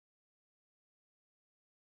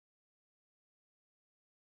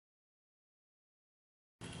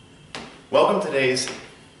Welcome to today's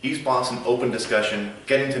East Boston Open Discussion,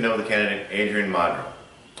 Getting to Know the Candidate, Adrian Madaro.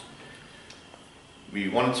 We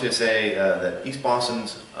wanted to say that East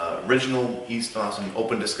Boston's original East Boston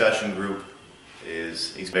Open Discussion group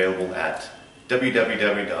is available at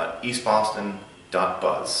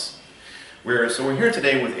www.eastboston.buzz. We're here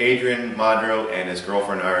today with Adrian Madaro and his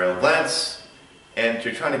girlfriend Ariel Glantz, and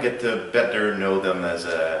you're trying to get to better know them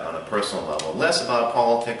on a personal level. Less about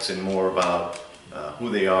politics and more about who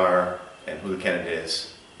they are and who the candidate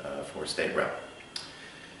is for state rep.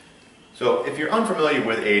 So if you're unfamiliar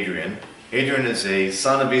with Adrian is a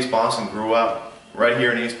son of East Boston, grew up right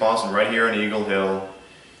here in East Boston, right here in Eagle Hill.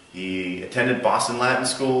 He attended Boston Latin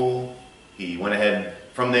School. He went ahead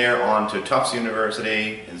from there on to Tufts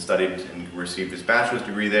University and studied and received his bachelor's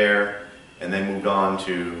degree there, and then moved on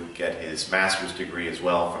to get his master's degree as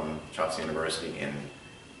well from Tufts University in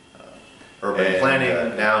urban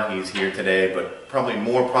planning. Now he's here today, but probably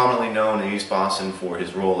more prominently known in East Boston for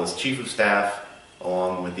his role as Chief of Staff,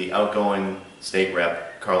 along with the outgoing State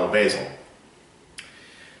Rep, Carla Basil.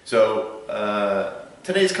 So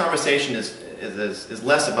today's conversation is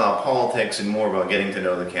less about politics and more about getting to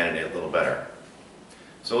know the candidate a little better.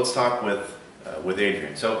 So let's talk with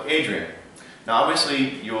Adrian. So Adrian, now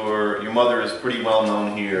obviously your mother is pretty well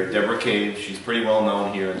known here, Deborah Cave. She's pretty well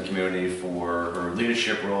known here in the community for her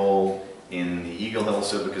leadership role in the Eagle Hill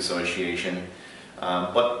Civic Association.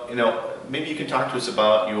 But you know, maybe you can talk to us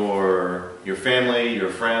about your family, your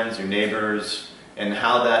friends, your neighbors, and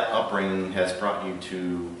how that upbringing has brought you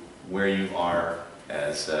to where you are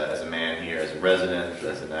as a man here, as a resident,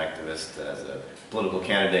 as an activist, as a political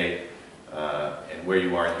candidate, and where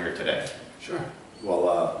you are here today. Sure.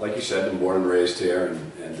 Well, like you said, I'm born and raised here,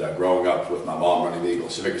 and growing up with my mom running the Eagle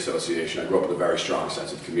Civic Association, I grew up with a very strong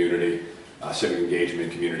sense of community, civic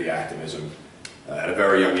engagement, community activism. At a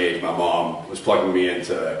very young age, my mom was plugging me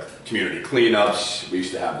into community cleanups. We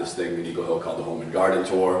used to have this thing in Eagle Hill called the Home and Garden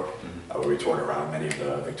Tour, where we toured around many of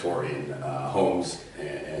the Victorian homes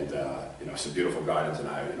and you know, some beautiful gardens, and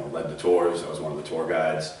I led the tours. I was one of the tour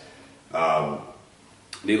guides.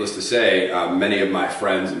 Needless to say, many of my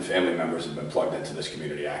friends and family members have been plugged into this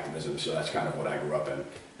community activism, so that's kind of what I grew up in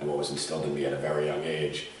and what was instilled in me at a very young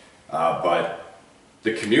age. But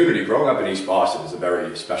the community, growing up in East Boston, is a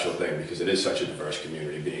very special thing because it is such a diverse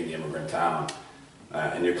community, being the immigrant town.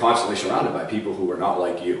 And you're constantly surrounded by people who are not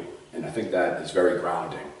like you. And I think that is very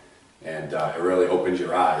grounding. And it really opens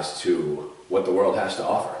your eyes to what the world has to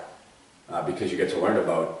offer. Because you get to learn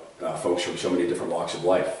about folks from so many different walks of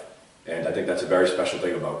life. And I think that's a very special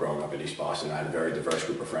thing about growing up in East Boston. I had a very diverse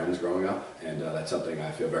group of friends growing up, and that's something I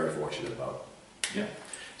feel very fortunate about. Yeah.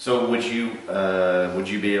 So would you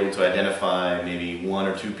be able to identify maybe one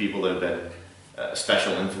or two people that have been a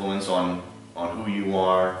special influence on who you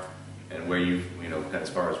are and where as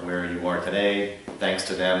far as where you are today, thanks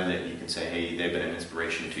to them, that you can say, hey, they've been an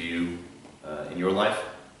inspiration to you in your life?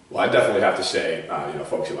 Well, I definitely have to say,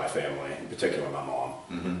 folks in my family, in particular my mom.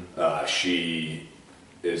 She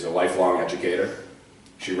is a lifelong educator.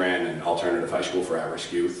 She ran an alternative high school for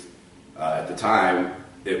at-risk youth. At the time,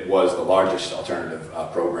 it was the largest alternative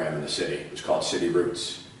program in the city. It was called City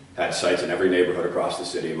Roots. Had sites in every neighborhood across the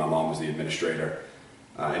city, and my mom was the administrator.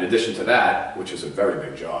 In addition to that, which is a very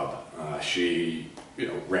big job, she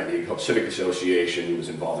ran the Eagle Hill Civic Association, was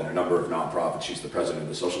involved in a number of nonprofits. She's the president of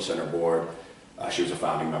the Social Center Board. She was a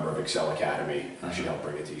founding member of Excel Academy. She helped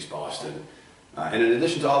bring it to East Boston. And in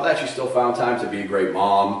addition to all that, she still found time to be a great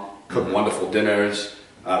mom, cook wonderful dinners,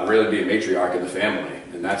 really be a matriarch of the family.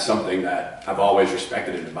 And that's something that I've always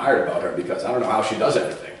respected and admired about her, because I don't know how she does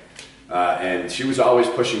everything. And she was always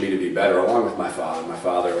pushing me to be better, along with my father. My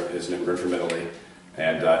father is an immigrant from Italy,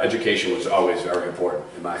 and education was always very important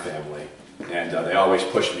in my family. And they always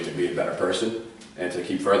pushed me to be a better person and to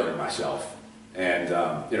keep furthering myself. And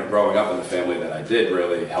growing up in the family that I did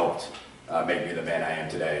really helped make me the man I am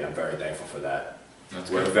today, and I'm very thankful for that.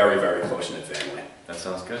 We're a very, very close-knit family. That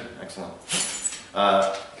sounds good. Excellent.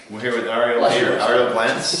 We're here with Ariel here. Ariel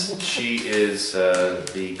Glantz. She is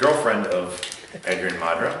the girlfriend of Adrian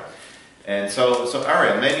Madaro. And so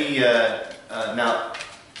Ariel, maybe now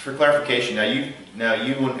for clarification, you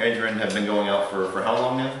and Adrian have been going out for how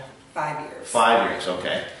long now? 5 years. 5 years,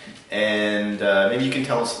 okay. And maybe you can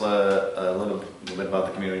tell us a little bit about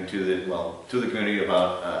the community to the community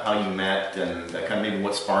about how you met and kind of maybe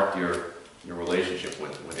what sparked your relationship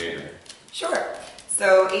with Adrian. Sure.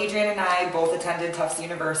 So Adrian and I both attended Tufts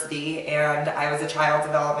University, and I was a child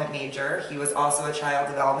development major. He was also a child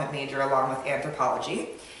development major along with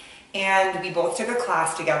anthropology. And we both took a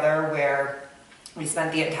class together where we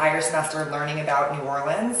spent the entire semester learning about New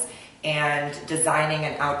Orleans and designing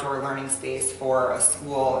an outdoor learning space for a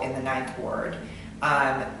school in the 9th Ward.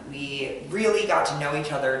 We really got to know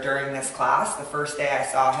each other during this class. The first day I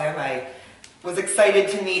saw him, I was excited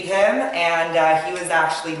to meet him, and he was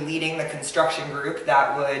actually leading the construction group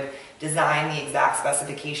that would design the exact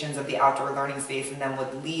specifications of the outdoor learning space and then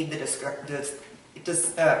would lead the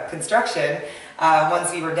construction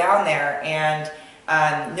once we were down there. And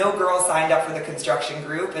no girls signed up for the construction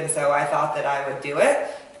group, and so I thought that I would do it.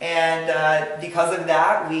 And because of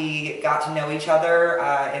that, we got to know each other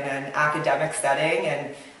in an academic setting,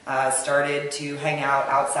 and started to hang out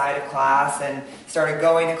outside of class and started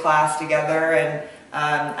going to class together. And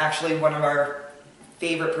actually one of our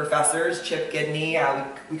favorite professors, Chip Gidney,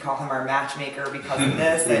 we call him our matchmaker because of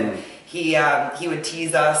this, and he would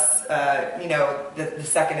tease us, you know, the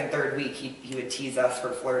second and third week he would tease us for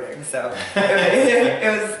flirting, so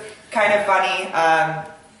it was kind of funny.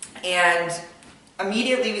 And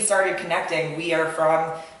immediately we started connecting. We are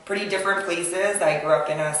from pretty different places. I grew up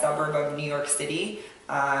in a suburb of New York City,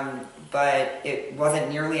 but it wasn't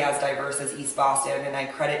nearly as diverse as East Boston, and I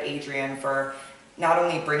credit Adrian for not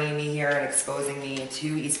only bringing me here and exposing me to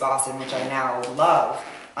East Boston, which I now love,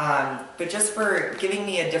 but just for giving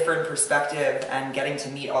me a different perspective and getting to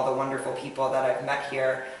meet all the wonderful people that I've met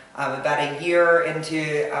here. About a year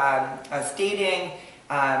into us dating,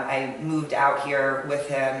 I moved out here with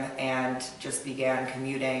him and just began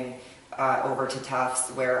commuting over to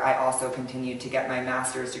Tufts, where I also continued to get my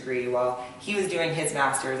master's degree. While he was doing his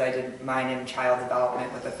master's, I did mine in child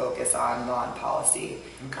development with a focus on law and policy.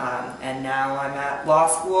 And now I'm at law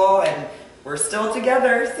school, and we're still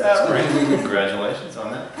together. So. That's great. Congratulations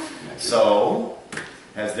on that. So,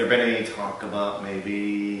 has there been any talk about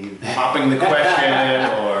maybe popping the question,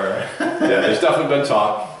 or? Yeah, there's definitely been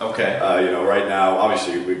talk. Okay. You know, right now,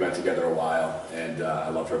 obviously, we've been together a while, and I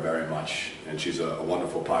love her very much, and she's a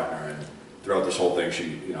wonderful partner. And throughout this whole thing,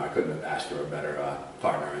 you know, I couldn't have asked for a better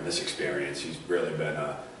partner in this experience. She's really been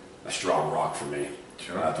a strong rock for me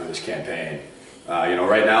through this campaign. You know,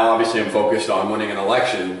 right now, obviously, I'm focused on winning an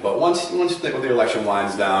election, but once the election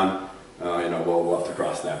winds down, you know, we'll have to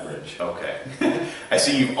cross that bridge. Okay. I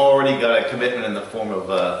see you've already got a commitment in the form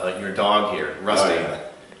of your dog here, Rusty. Oh, yeah.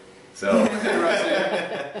 So,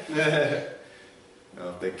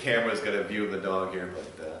 well, the camera's got a view of the dog here, but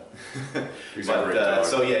He's a great dog.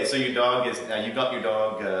 so yeah, so your dog is now you got your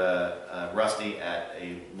dog Rusty at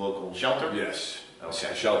a local shelter. Yes. Okay.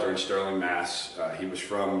 A shelter in Sterling, Mass. He was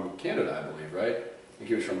from Canada, I believe, right? I think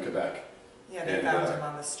he was from Quebec. Yeah, they found him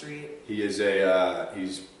on the street. He is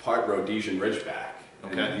he's part Rhodesian Ridgeback.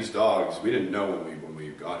 Okay. And these dogs, we didn't know when we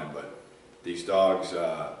got him, but these dogs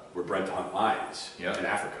were bred to hunt lions in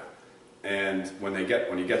Africa. And when he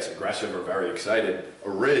gets aggressive or very excited, a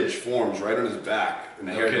ridge forms right on his back, and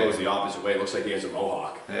the hair goes the opposite way. It looks like he has a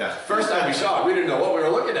mohawk. Yeah. First time we saw it, we didn't know what we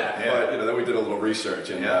were looking at. Yeah. But you know, then we did a little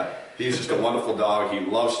research, and he's just a wonderful dog. He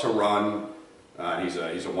loves to run. He's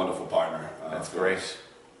a wonderful partner. That's great.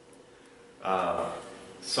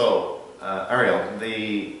 So, Ariel,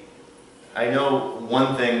 I know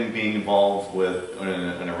one thing being involved with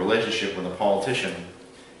in a relationship with a politician,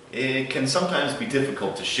 it can sometimes be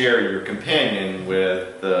difficult to share your companion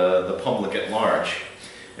with the public at large.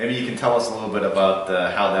 Maybe you can tell us a little bit about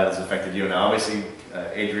how that has affected you. Now, obviously,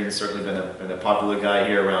 Adrian's certainly been a popular guy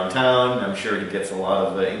here around town. I'm sure he gets a lot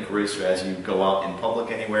of inquiries as you go out in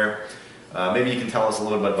public anywhere. Maybe you can tell us a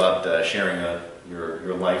little bit about sharing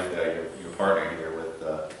your life, your partner here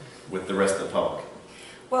with the rest of the public.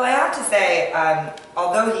 Well, I have to say,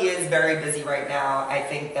 although he is very busy right now, I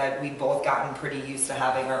think that we've both gotten pretty used to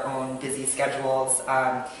having our own busy schedules.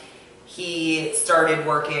 He started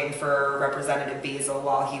working for Representative Basil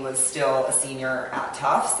while he was still a senior at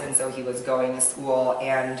Tufts, and so he was going to school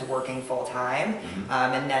and working full-time,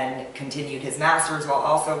 and then continued his master's while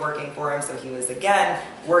also working for him, so he was again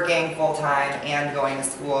working full-time and going to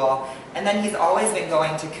school. And then he's always been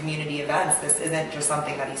going to community events. This isn't just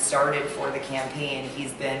something that he started for the campaign.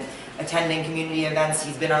 He's been attending community events.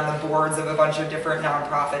 He's been on the boards of a bunch of different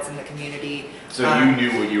nonprofits in the community. So you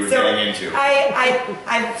knew what you were getting into.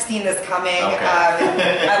 I've seen this coming.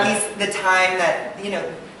 Okay. At least the time that, you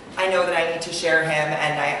know, I know that I need to share him,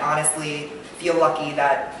 and I honestly feel lucky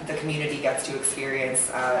that the community gets to experience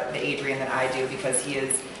the Adrian that I do, because he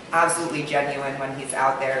is absolutely genuine when he's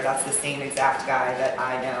out there. That's the same exact guy that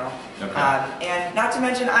I know. Okay. And not to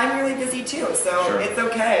mention, I'm really busy too, so it's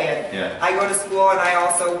okay. And I go to school and I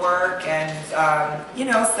also work, and you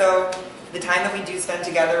know, so the time that we do spend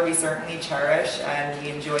together, we certainly cherish and we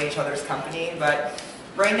enjoy each other's company. But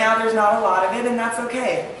right now, there's not a lot of it, and that's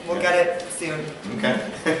okay. We'll get it soon.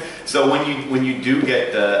 Okay. So when you do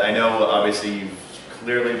get, I know obviously you've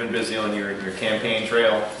clearly been busy on your campaign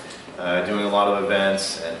trail, doing a lot of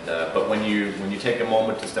events. And but when you take a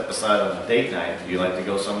moment to step aside on a date night, do you like to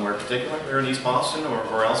go somewhere particular, here in East Boston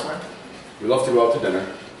or elsewhere? We love to go out to dinner.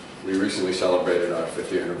 We recently celebrated our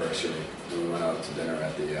 50th anniversary, and we went out to dinner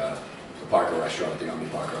at the Parker restaurant at the Omni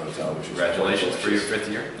Parker Hotel, which was Congratulations for your 5th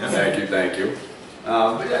year. Yeah. Thank you.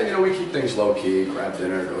 But yeah, you know, we keep things low key, grab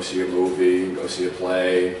dinner, go see a movie, go see a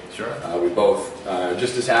play. Sure. We both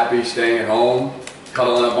just as happy staying at home,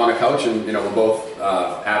 cuddling up on a couch, and you know, we're both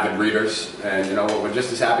avid readers, and you know, we're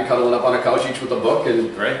just as happy cuddling up on a couch, each with a book,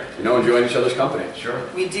 and you know, enjoying each other's company. Sure.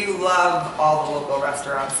 We do love all the local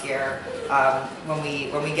restaurants here. When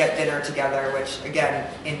we get dinner together, which again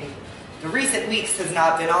in the recent weeks has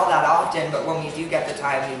not been all that often, but when we do get the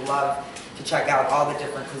time, we love to check out all the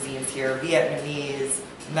different cuisines here: Vietnamese,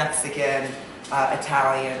 Mexican,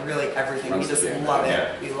 Italian, really everything. We just love it.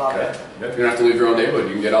 Yeah. We love it. You don't have to leave your own neighborhood.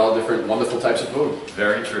 You can get all different wonderful types of food.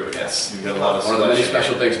 Very true. Yes, you get a lot of. One of the many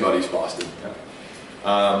special things about East Boston.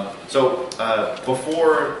 Yeah. So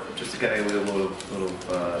before, just to get a little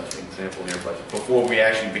example here, but before we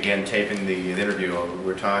actually began taping the interview, we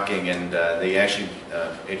were talking, and they actually,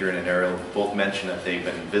 Adrian and Ariel both mentioned that they've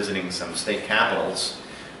been visiting some state capitals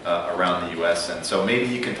around the U.S. And so maybe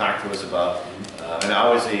you can talk to us about, and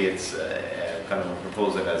obviously it's kind of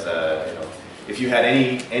propose it as a, you know, if you had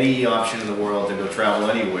any option in the world to go travel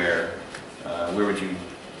anywhere, where would you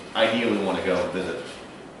ideally want to go and visit?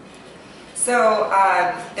 So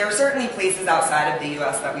there are certainly places outside of the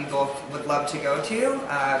U.S. that we both would love to go to.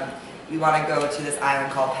 We want to go to this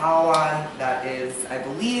island called Palawan that is, I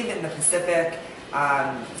believe, in the Pacific.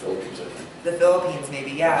 Philippines, I think. The Philippines, maybe,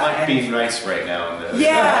 yeah. It might be nice right now in the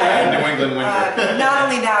New England winter. Not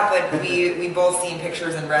only that, but we both seen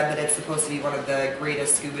pictures and read that it's supposed to be one of the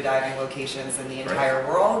greatest scuba diving locations in the entire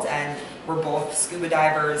world, and we're both scuba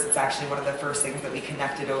divers. It's actually one of the first things that we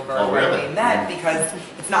connected over when we met, because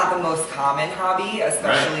it's not the most common hobby,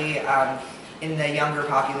 especially in the younger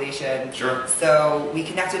population. Sure. So we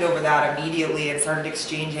connected over that immediately and started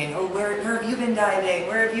exchanging, oh, where have you been diving?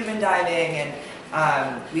 Where have you been diving? And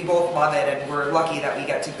we both love it, and we're lucky that we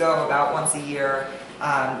get to go about once a year.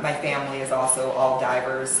 My family is also all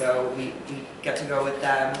divers, so we get to go with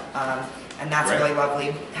them, and that's really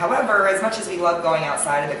lovely. However, as much as we love going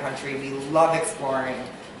outside of the country, we love exploring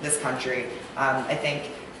this country. I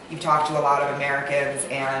think you've talked to a lot of Americans,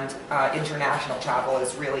 and international travel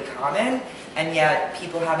is really common, and yet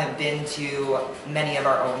people haven't been to many of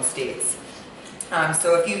our own states.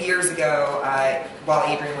 So a few years ago, while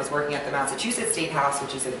Adrian was working at the Massachusetts State House,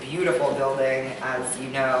 which is a beautiful building, as you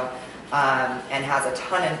know, and has a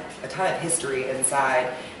ton of history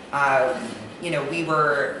inside, you know, we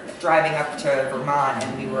were driving up to Vermont,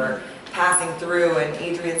 and we were passing through, and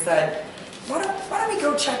Adrian said, why don't we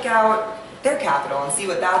go check out their capital and see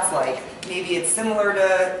what that's like? Maybe it's similar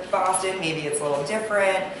to Boston, maybe it's a little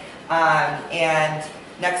different, and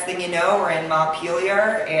next thing you know, we're in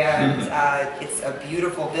Montpelier, and it's a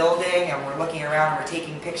beautiful building, and we're looking around, we're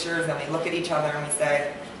taking pictures, and we look at each other and we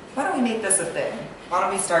say, why don't we make this a thing? Why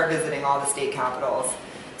don't we start visiting all the state capitals?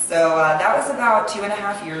 So that was about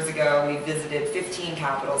 2.5 years ago. We visited 15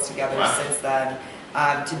 capitals together since then.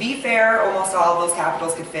 To be fair, almost all of those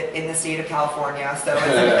capitals could fit in the state of California, so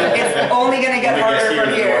it's only going to get harder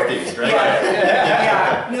from here. Northeast, right?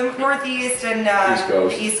 Yeah, the Northeast and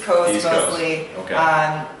the East Coast mostly.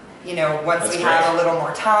 Okay. You know, once we have a little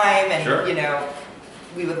more time, and you know,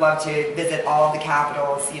 we would love to visit all of the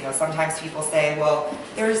capitals. You know, sometimes people say, well,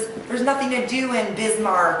 there's nothing to do in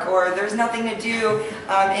Bismarck, or there's nothing to do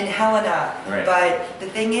in Helena. Right. But the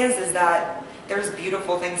thing is that there's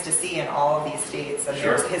beautiful things to see in all of these states, and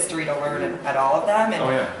there's history to learn at all of them,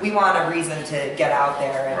 and we want a reason to get out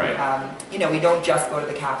there, and you know, we don't just go to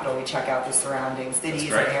the capital, we check out the surrounding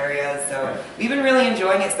cities and areas, so we've been really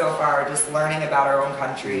enjoying it so far, just learning about our own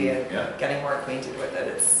country and getting more acquainted with it.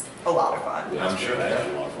 It's a lot of fun. Yeah, I'm sure that's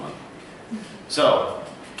a lot of fun. So,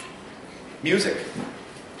 music.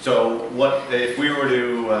 So, what if we were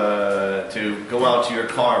to go out to your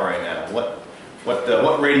car right now?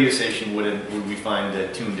 What radio station would we find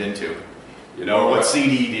tuned into? You know, or what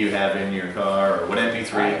CD do you have in your car, or what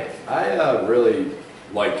MP3? I really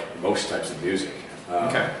like most types of music.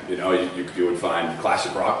 You know, you would find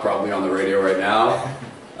classic rock probably on the radio right now,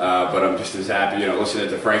 but I'm just as happy, you know, listening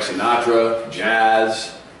to Frank Sinatra,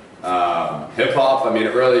 jazz, hip hop. I mean,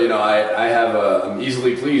 it really, you know, I'm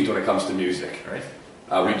easily pleased when it comes to music. Right.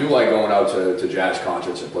 We do like going out to jazz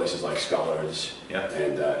concerts at places like Scullers Yeah.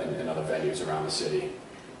 and other venues around the city.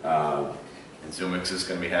 And Zoomix is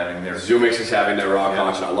going to be having their... Zoomix is having their rock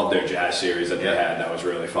concert. I love their jazz series that they had. That was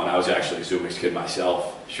really fun. I was actually a Zoomix kid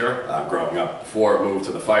myself. Sure. Growing up before it moved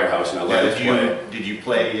to the Firehouse, and I learned to play. Did you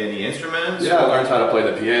play any instruments? Yeah, I learned how to play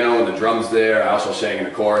the piano and the drums there. I also sang in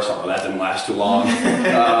a chorus, although that didn't last too long.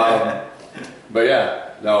 But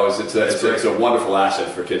yeah, no, it's a wonderful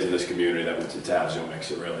asset for kids in this community to have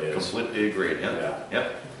Zoomix. It really is. Completely agreed.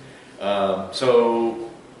 Yep. So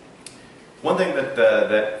one thing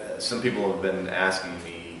that some people have been asking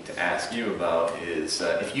me to ask you about is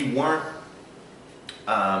if you weren't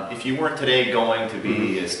today going to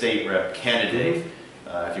be a state rep candidate,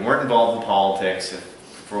 if you weren't involved in politics, if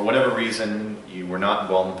for whatever reason you were not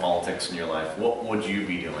involved in politics in your life, what would you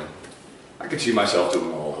be doing? I could see myself doing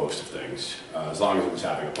a whole host of things, as long as it was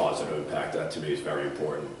having a positive impact. That to me is very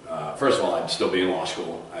important. First of all, I'd still be in law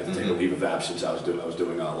school. I had to take a leave of absence. I was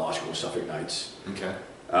doing law school Suffolk Nights. Okay.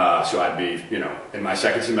 So I'd be, in my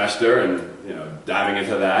second semester and, diving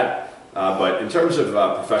into that. But in terms of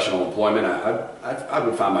professional employment, I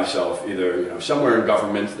would find myself either, somewhere in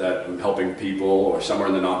government that I'm helping people or somewhere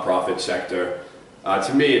in the nonprofit sector.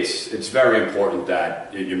 To me, it's very important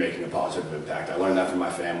that you're making a positive impact. I learned that from my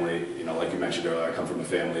family. Like you mentioned earlier, I come from a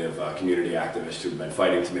family of community activists who've been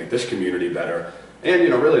fighting to make this community better and,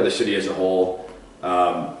 really the city as a whole.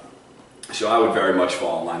 So I would very much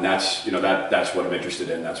fall in line. That's what I'm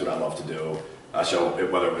interested in. That's what I love to do.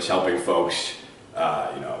 Whether it was helping folks,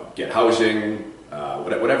 get housing,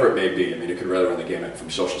 whatever it may be. I mean, it could really run the gamut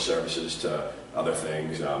from social services to other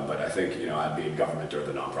things. But I think, I'd be in government or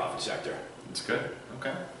the nonprofit sector. That's good.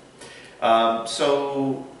 Okay.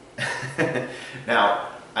 So now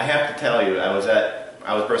I have to tell you, I was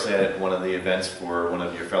personally at one of the events for one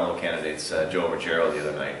of your fellow candidates, Joe Ruggiero, the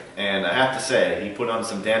other night, and I have to say he put on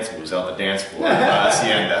some dance moves out the dance floor at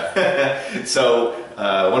Hacienda. So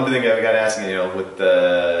one thing I got asking, with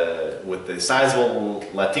the sizable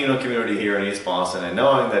Latino community here in East Boston, and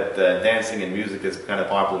knowing that dancing and music is kind of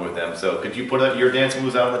popular with them, so could you put up your dance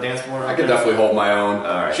moves out on the dance floor? I could definitely hold my own.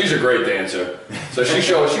 All right. She's a great dancer, so she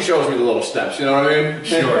shows me the little steps. You know what I mean?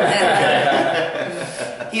 Sure.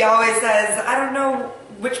 He always says, I don't know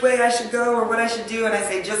which way I should go or what I should do, and I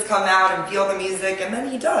say, just come out and feel the music, and then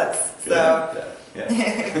he does. So,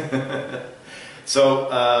 yeah.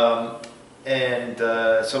 So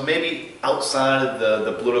maybe outside of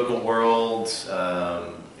the political world,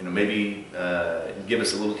 maybe give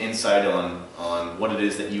us a little insight on what it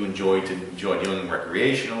is that you enjoy doing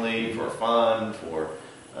recreationally, for fun, for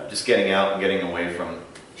just getting out and getting away from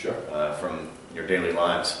your daily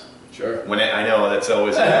lives. Sure. When I know that's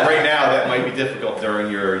always right now that might be difficult during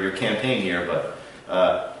your campaign here, but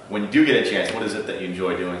when you do get a chance, what is it that you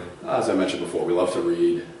enjoy doing? As I mentioned before, we love to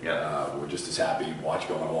read. Yeah. We're just as happy going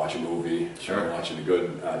to watch a movie, watching a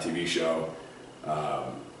good TV show.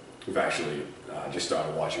 We've actually just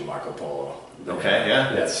started watching Marco Polo. Okay,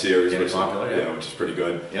 yeah. That series, which popular, which is pretty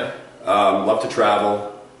good. Yeah. Love to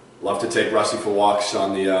travel. Love to take Rusty for walks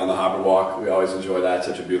on the Harbor Walk. We always enjoy that.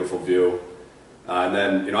 Such a beautiful view. And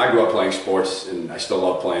then, I grew up playing sports, and I still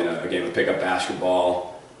love playing a game of pickup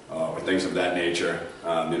basketball or things of that nature.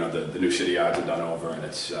 The new city yards are done over, and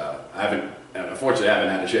unfortunately, I haven't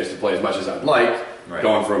had a chance to play as much as I'd like,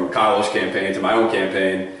 going from Carlos' campaign to my own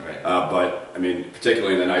campaign. Right. But,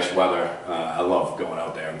 particularly in the nice weather, I love going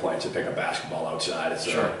out there and playing some pickup basketball outside. It's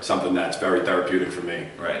something that's very therapeutic for me.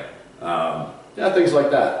 Right. Things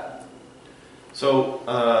like that. So,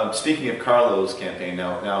 speaking of Carlo's campaign,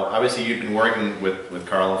 now obviously you've been working with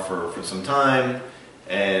Carlo for some time,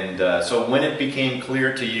 and so when it became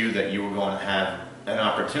clear to you that you were going to have an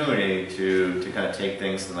opportunity to kind of take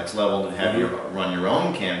things to the next level and have you run your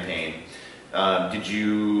own campaign, did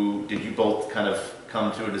you both kind of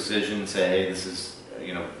come to a decision and say, hey, this is,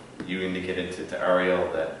 you indicated to Ariel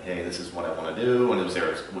that, hey, this is what I want to do, and was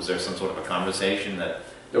there some sort of a conversation that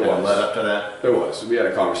led up to that? There was. We had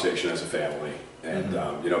a conversation as a family, and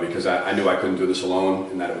because I knew I couldn't do this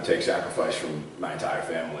alone, and that it would take sacrifice from my entire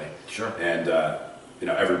family. Sure. And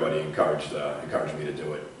everybody encouraged me to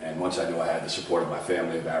do it. And once I knew I had the support of my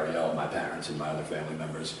family, of Ariel, my parents, and my other family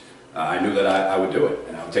members, I knew that I would do it,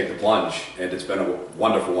 and I would take the plunge. And it's been a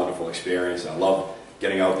wonderful, wonderful experience. I love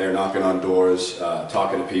getting out there, knocking on doors,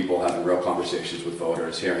 talking to people, having real conversations with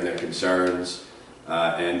voters, hearing their concerns,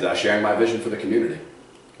 and sharing my vision for the community.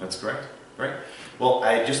 That's correct. Great. Well,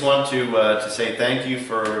 I just want to say thank you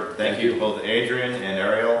to both Adrian and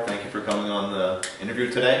Ariel. Thank you for coming on the interview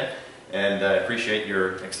today, and I appreciate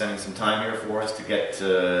your extending some time here for us to get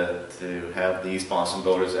to have the East Boston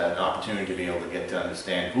voters an opportunity to be able to get to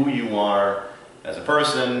understand who you are as a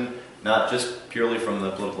person, not just purely from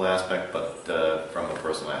the political aspect, but from the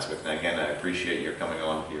personal aspect. And again, I appreciate your coming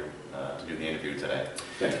on here to do the interview today.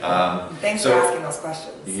 Thanks for asking those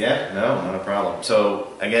questions. Yeah, no, not a problem.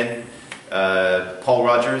 So again, Paul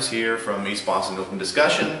Rogers here from East Boston Open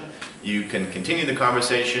Discussion. You can continue the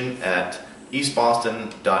conversation at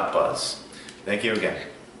eastboston.buzz. Thank you again.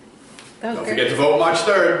 Don't forget to vote March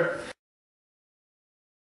 3rd.